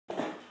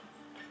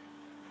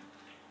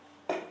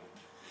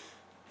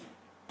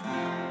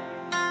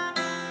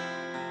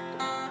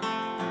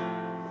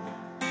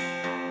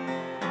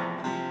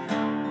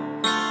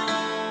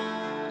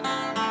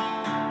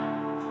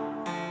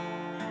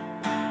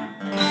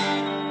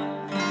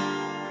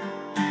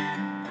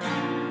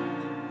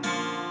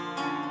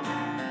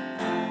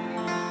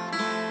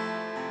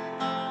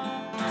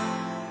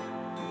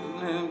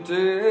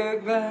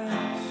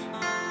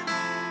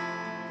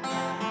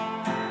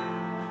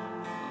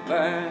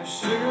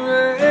last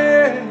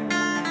cigarette.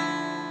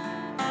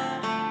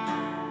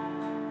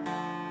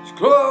 It's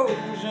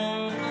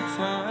closing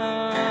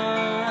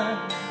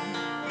time.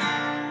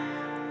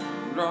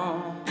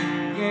 Drunk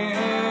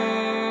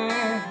again.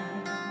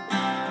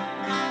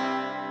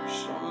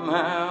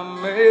 Somehow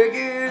make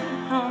it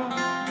home.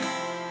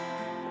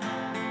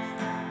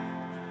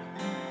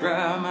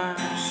 Cry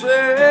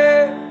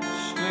myself to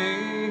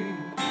sleep.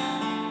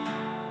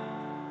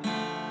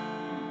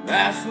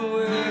 That's the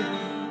way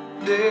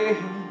it is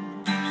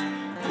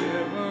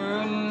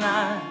every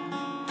night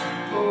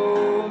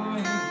for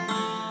me.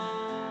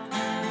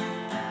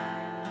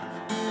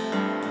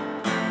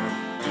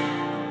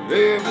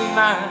 Every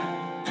night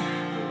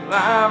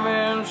I'm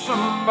in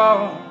some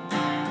bar,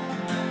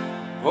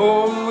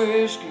 pouring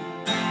whiskey,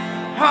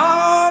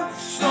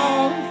 hearts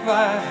on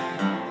fire.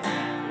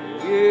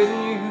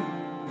 Getting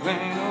you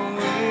ain't no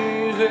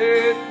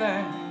easy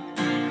thing.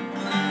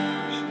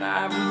 It's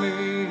not for me,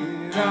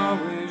 it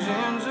always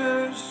ends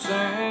the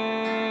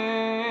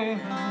same.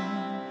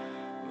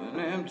 An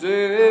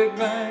empty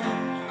glass,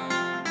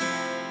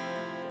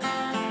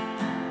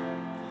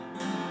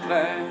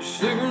 last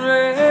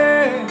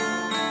cigarette.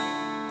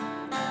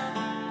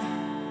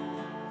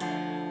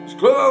 It's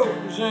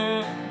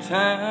closing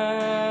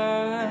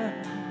time.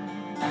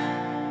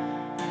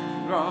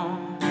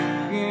 Drunk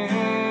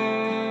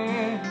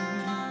again.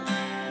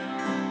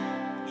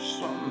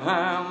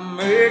 Somehow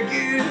make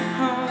it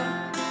home.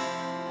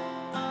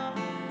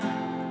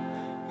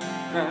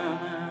 Cry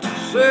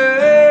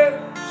myself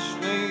to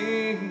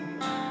sleep.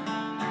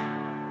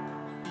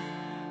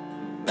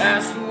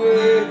 That's the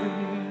way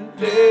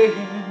it is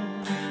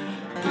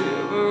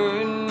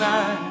every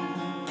night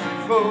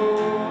for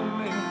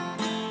me.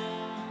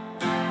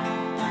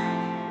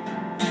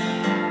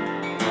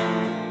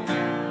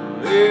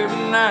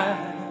 Every night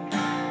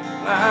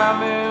I'm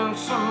in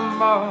some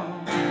bar,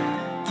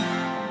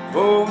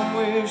 pouring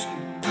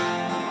whiskey,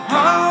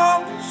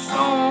 hearts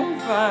on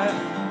fire.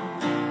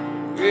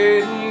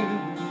 Getting you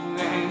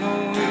ain't no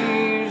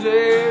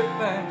easy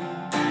thing.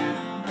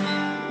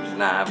 It's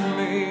not for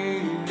me,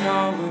 it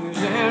always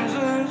ends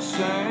the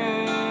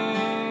same.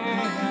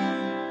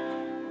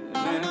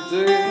 An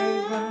empty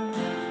glass.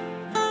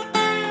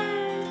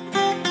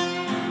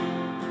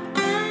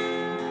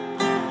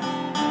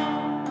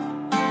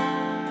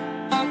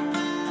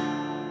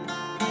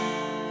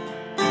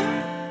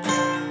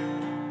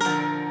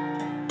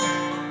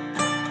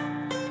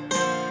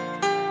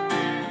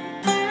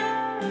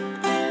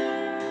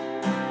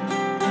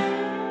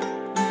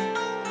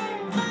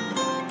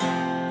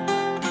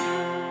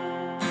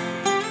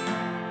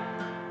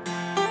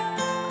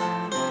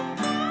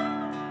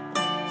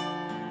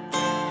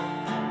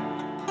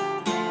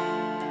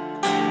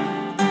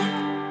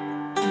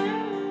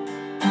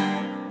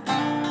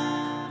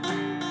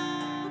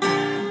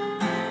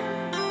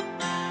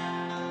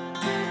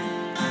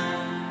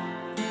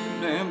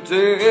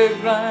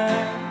 Empty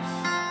glass,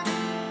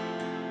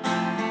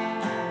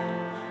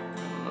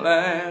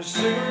 last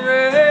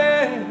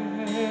cigarette.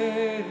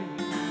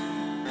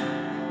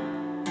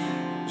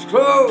 It's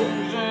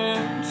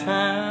closing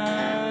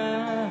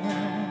time.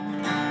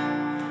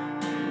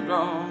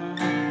 Drunk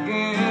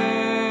again.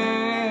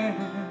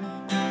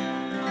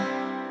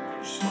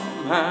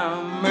 Somehow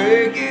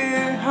make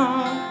it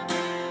home.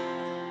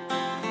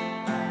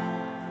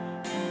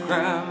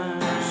 Cry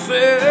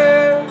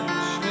myself to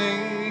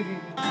sleep.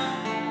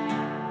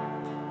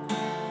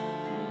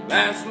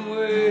 That's the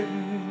way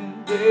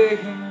it is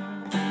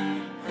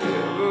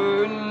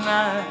every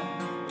night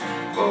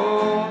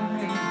for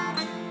me.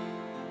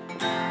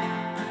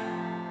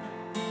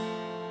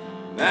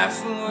 That's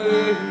the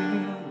way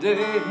it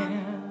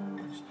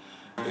is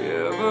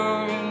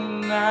every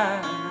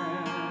night.